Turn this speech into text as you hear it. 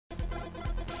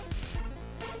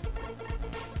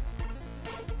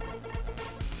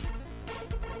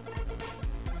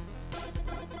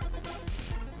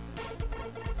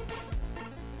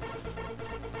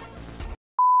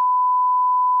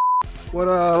What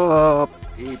up,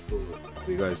 people? What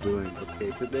are you guys doing?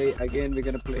 Okay, today again we're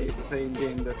gonna play the same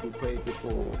game that we played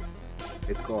before.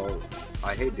 It's called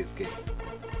I Hate This Game.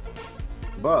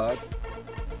 But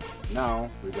now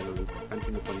we're gonna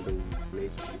continue from the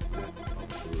place we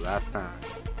left last time.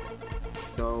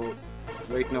 So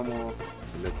wait no more.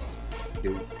 Let's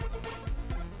do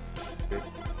this.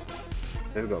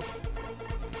 Let's go.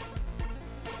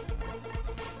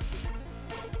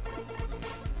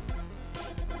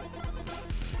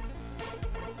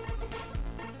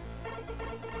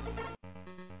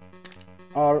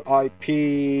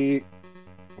 R.I.P.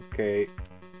 Okay.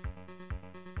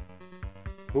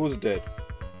 Who's dead?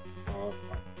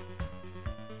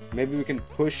 Maybe we can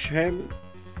push him.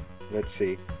 Let's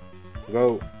see.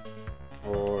 Go.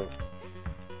 Or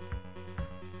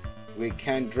we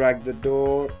can drag the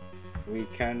door. We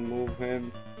can move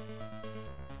him.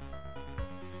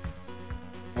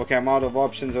 Okay, I'm out of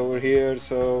options over here,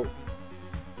 so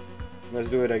let's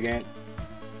do it again.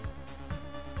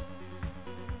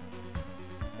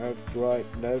 Left, right,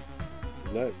 left,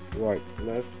 left, right,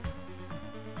 left.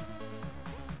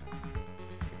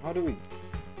 How do we?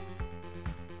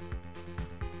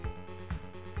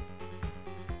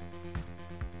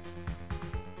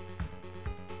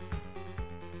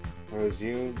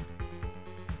 Resume.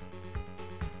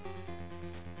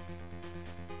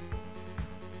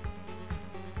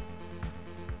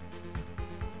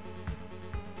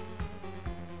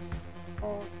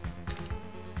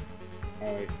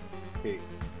 Alright, okay.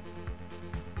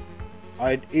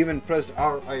 I even pressed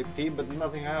RIP, but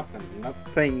nothing happened.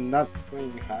 Nothing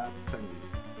happened.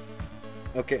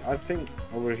 Okay, I think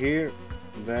over here,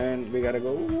 then we gotta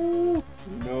go. Ooh,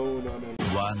 no.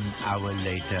 1 hour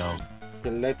later.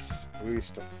 Okay, let's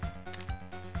restart.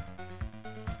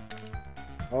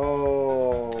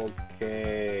 Okay,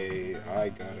 I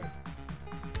got it.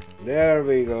 There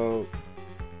we go.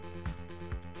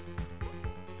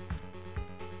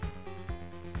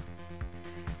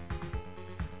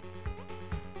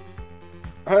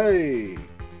 Hey!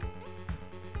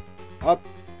 Up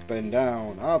and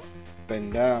down, up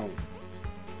and down.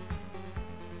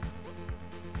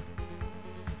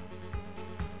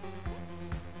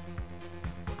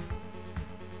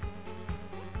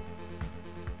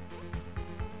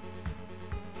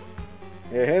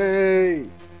 Hey!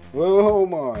 Oh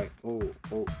my! Oh,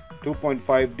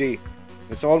 2.5D.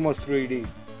 It's almost 3D.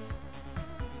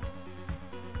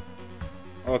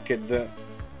 Okay,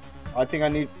 I think I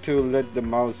need to let the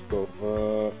mouse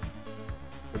go.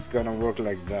 It's gonna work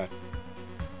like that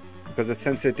because the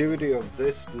sensitivity of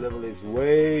this level is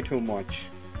way too much.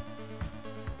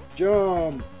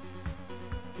 Jump!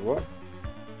 What?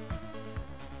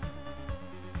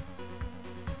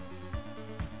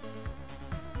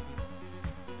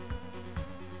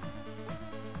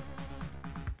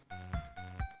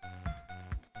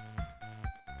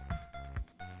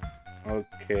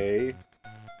 Okay.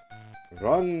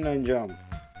 Run and jump.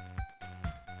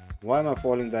 Why am I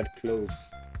falling that close?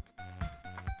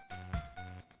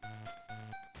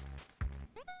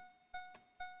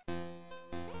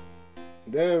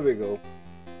 There we go.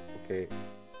 Okay.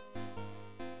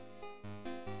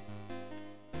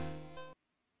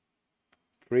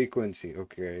 Frequency.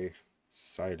 Okay.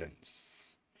 Silence.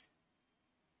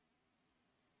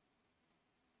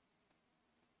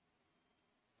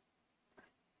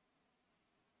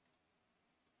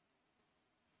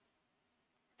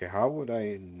 Okay, how would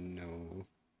I know?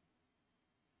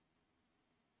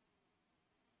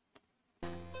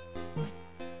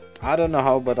 I don't know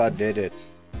how, but I did it.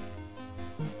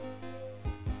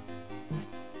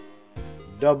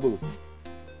 Double.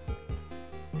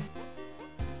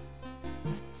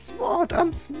 Smart,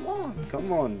 I'm smart.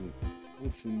 Come on.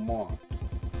 I'm smart.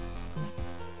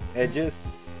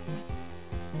 Edges.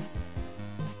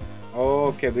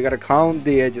 Okay, we gotta count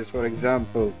the edges, for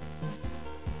example.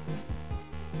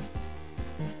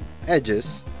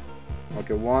 Edges.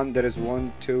 Okay, there is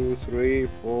 1, 2, 3,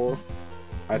 4.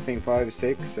 I think 5,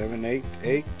 6, 7, 8,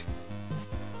 8.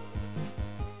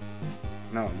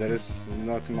 No, there is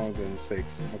not more than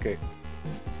 6. Okay,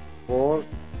 4.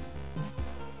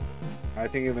 I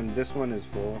think even this one is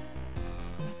 4.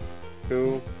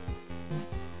 2,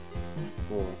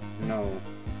 4. No.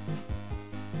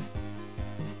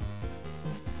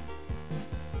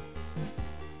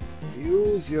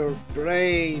 Use your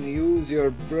brain. Use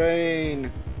your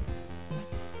brain.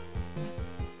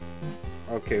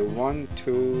 Okay, 1,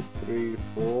 2, 3,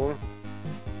 4,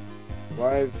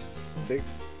 5,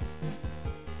 6.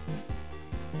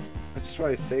 Let's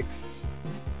try 6.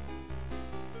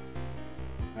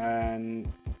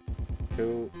 And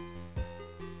 2,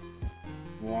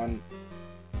 1,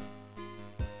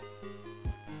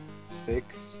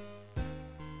 6.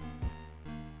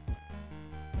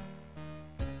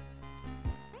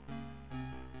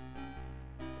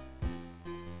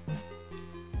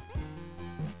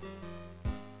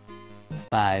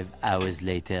 Five hours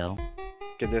later.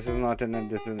 Okay, this is not an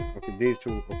this is okay. These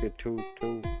two. Okay, two.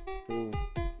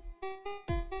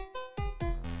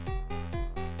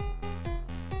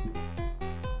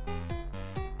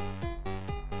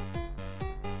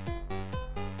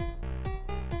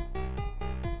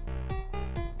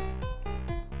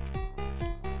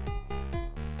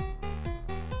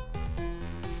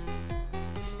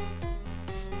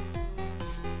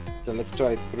 So let's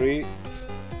try 3.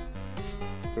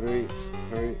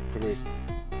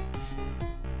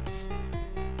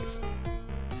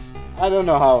 I don't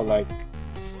know how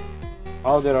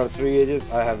there are 3 edges.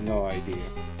 I have no idea.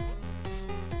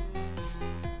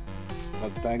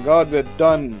 But thank God we're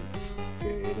done.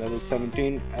 Okay, level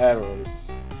 17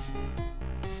 arrows.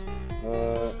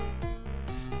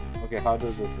 Okay, how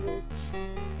does this work?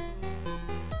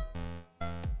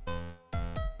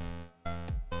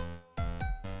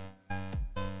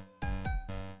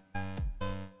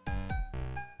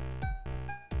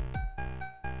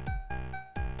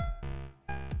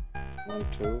 One,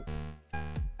 2,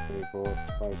 3, 4,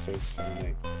 5, 6, 7,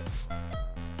 8.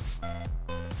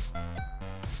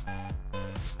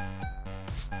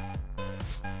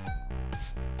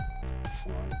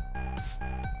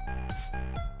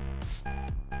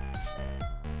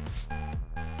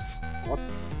 What?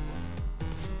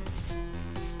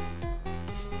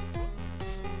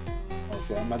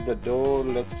 Okay, I'm at the door.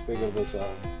 Let's figure this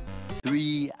out.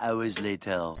 3 hours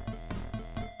later.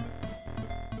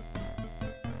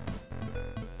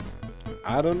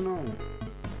 I don't know.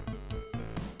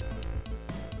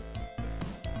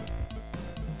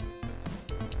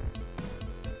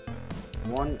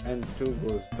 One and 2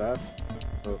 goes back,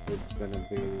 so it's gonna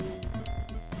be.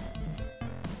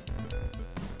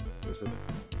 Is it?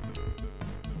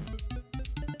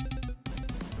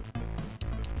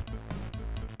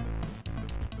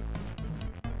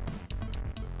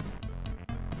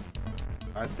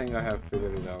 I think I have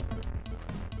figured it out.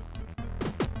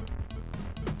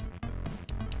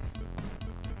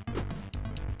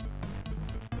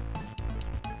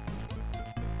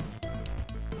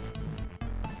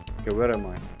 Okay, where am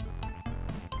I?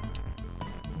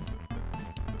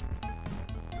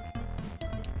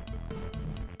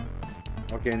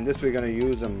 Okay, in this we're gonna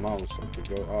use a mouse. Okay,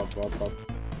 go up.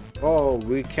 Oh,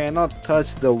 we cannot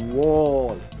touch the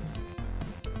wall.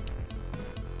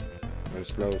 Go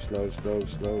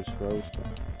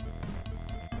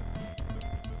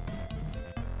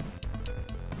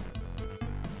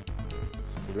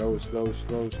slow.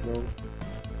 Slow.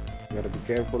 You gotta be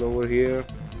careful over here.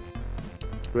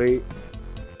 3,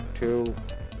 2,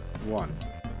 1.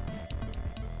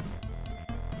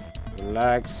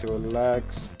 Relax.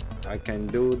 I can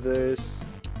do this.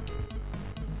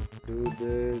 Do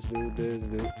this.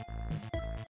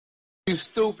 You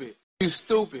stupid.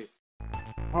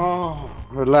 Oh,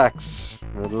 relax.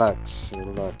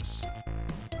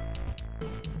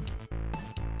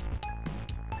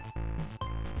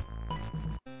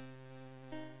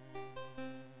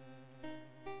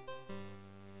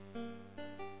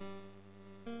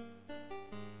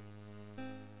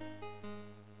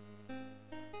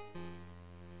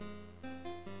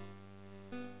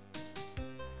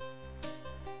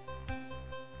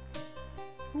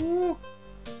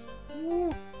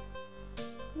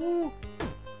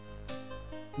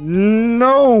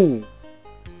 No!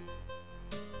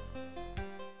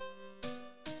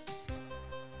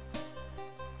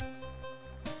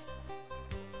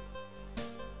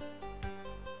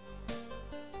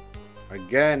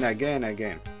 Again.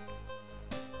 Again.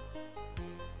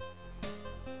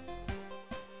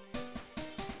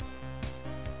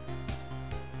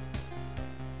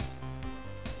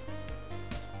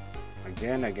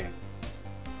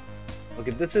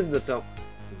 Okay, this is the top.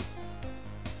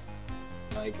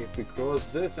 Like if we cross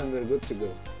this and we're good to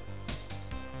go.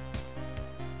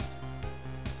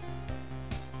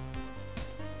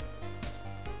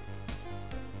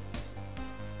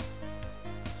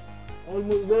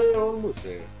 Almost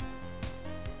there.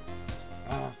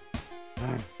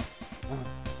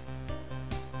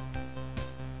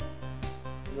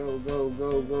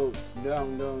 Go.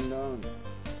 Down.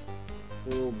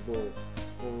 Oh boy.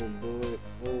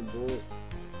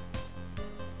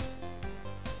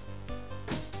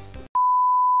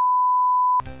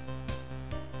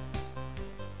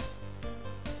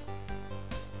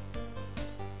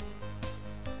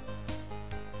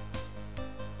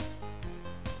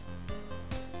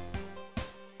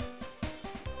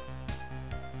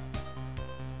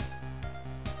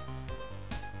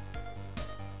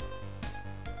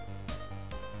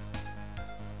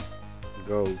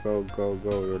 Go, go, go,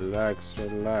 go. Relax,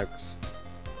 relax.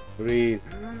 Breathe.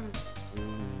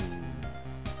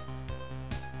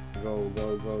 Go,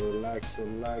 go, go. Relax,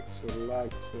 relax,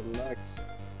 relax, relax.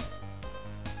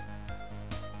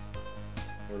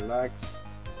 Relax.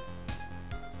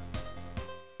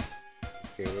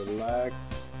 Okay, relax.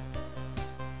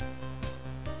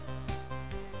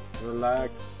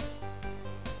 Relax.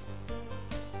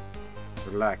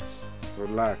 Relax.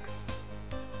 Relax.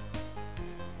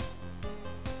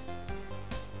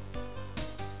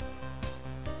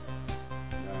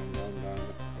 Down, down, down.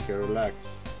 Okay, relax.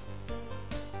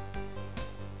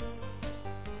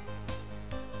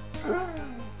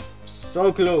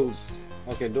 So close.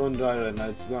 Okay, don't die right now.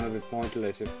 It's gonna be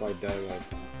pointless if I die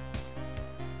right now.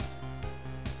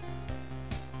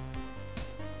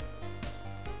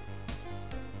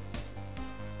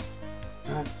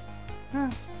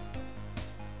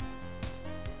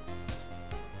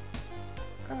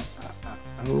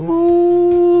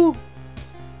 Ooh.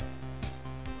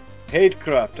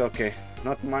 Hatecraft, okay.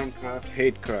 Not Minecraft,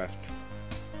 Hatecraft.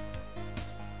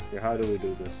 Okay, how do we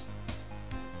do this?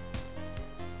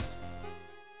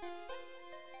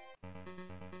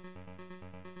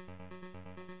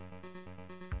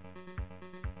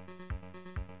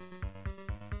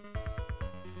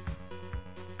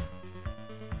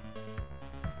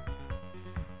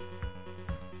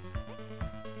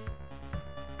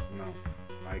 No,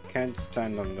 I can't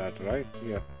stand on that, right?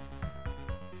 Yeah.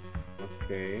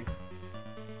 Okay.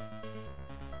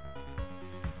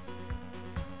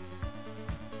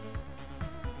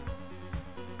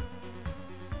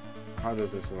 How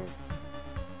does this work?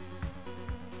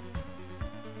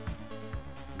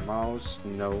 Mouse,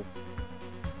 no.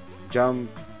 Jump,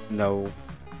 no.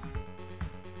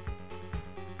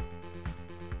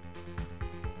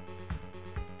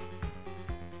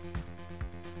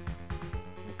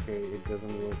 Okay, it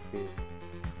doesn't work here.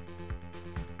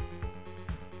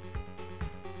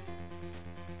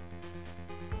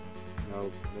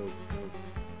 Nope, nope, nope.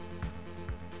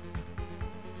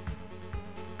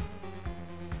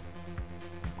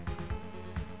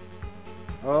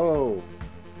 Oh,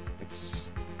 it's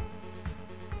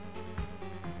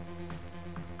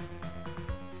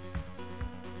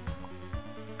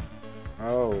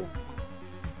oh,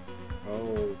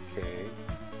 okay.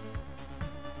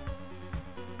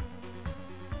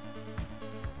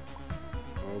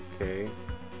 Okay.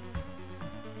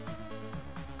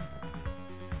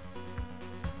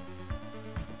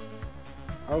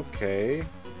 Okay.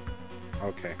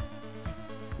 Okay.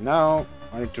 Now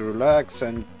I need to relax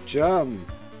and jump.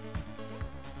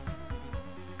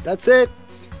 That's it.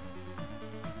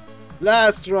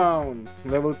 Last round.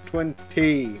 Level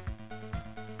 20.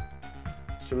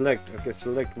 Select. Okay,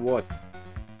 select what?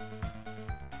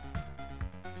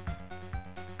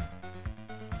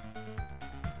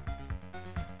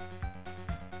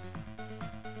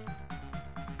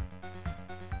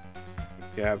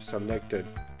 Okay, I've selected.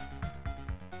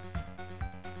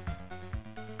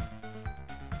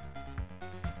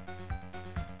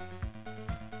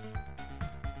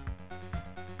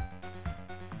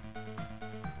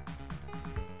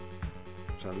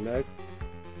 Select.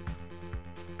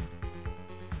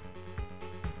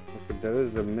 Okay, there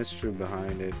is a mystery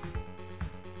behind it.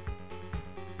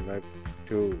 Select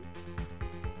 2.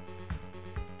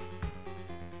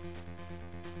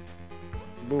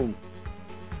 Boom.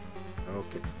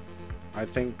 Okay. I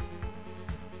think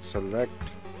select.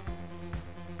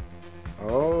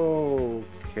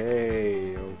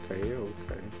 Okay. Okay.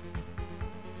 Okay.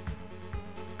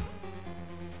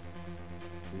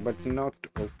 But not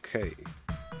okay.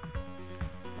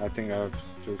 I think I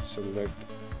have to select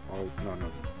all. No,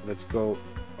 no. Let's go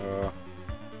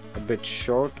a bit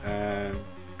short and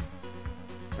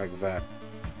like that.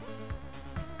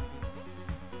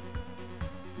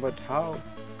 But how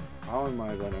am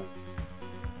I gonna?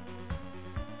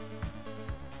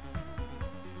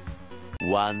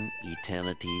 One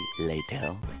eternity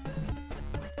later.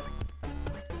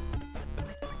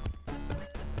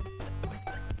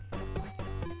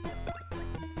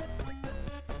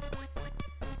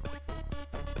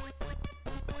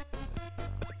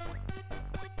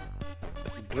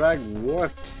 Drag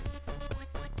what?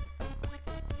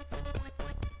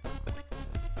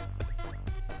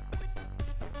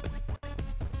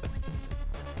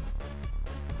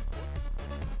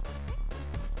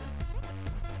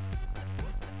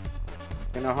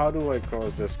 You know, how do I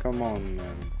cross this? Come on,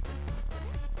 man.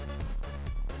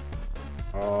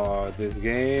 Oh, this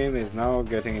game is now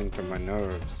getting into my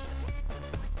nerves.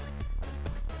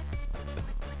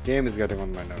 Game is getting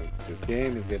on my nerves. This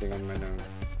game is getting on my nerves.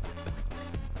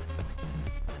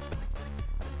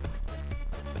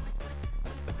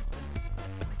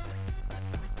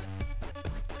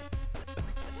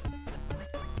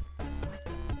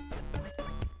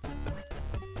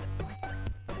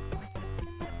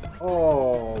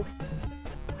 Oh.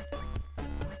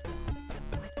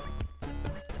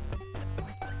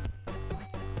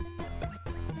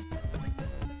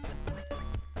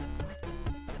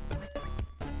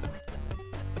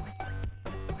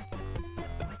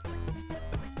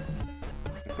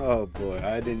 Oh boy,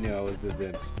 I didn't know I was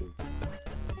this stupid.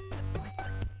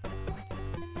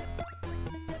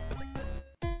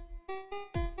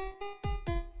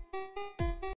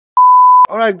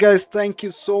 Alright guys, thank you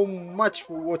so much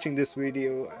for watching this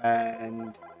video,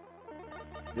 and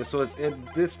this was it.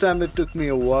 This time it took me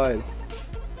a while.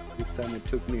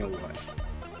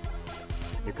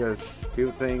 Because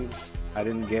few things I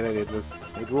didn't get it. It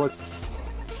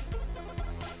was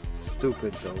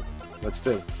stupid though. But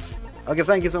still. Okay,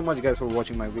 thank you so much guys for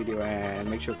watching my video, and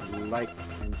make sure to like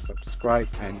and subscribe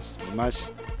and smash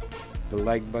the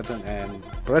like button and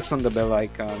press on the bell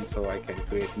icon so I can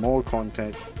create more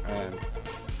content. And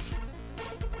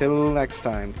till next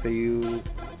time, see you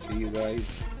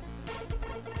guys.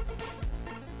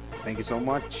 Thank you so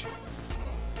much.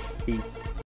 Peace.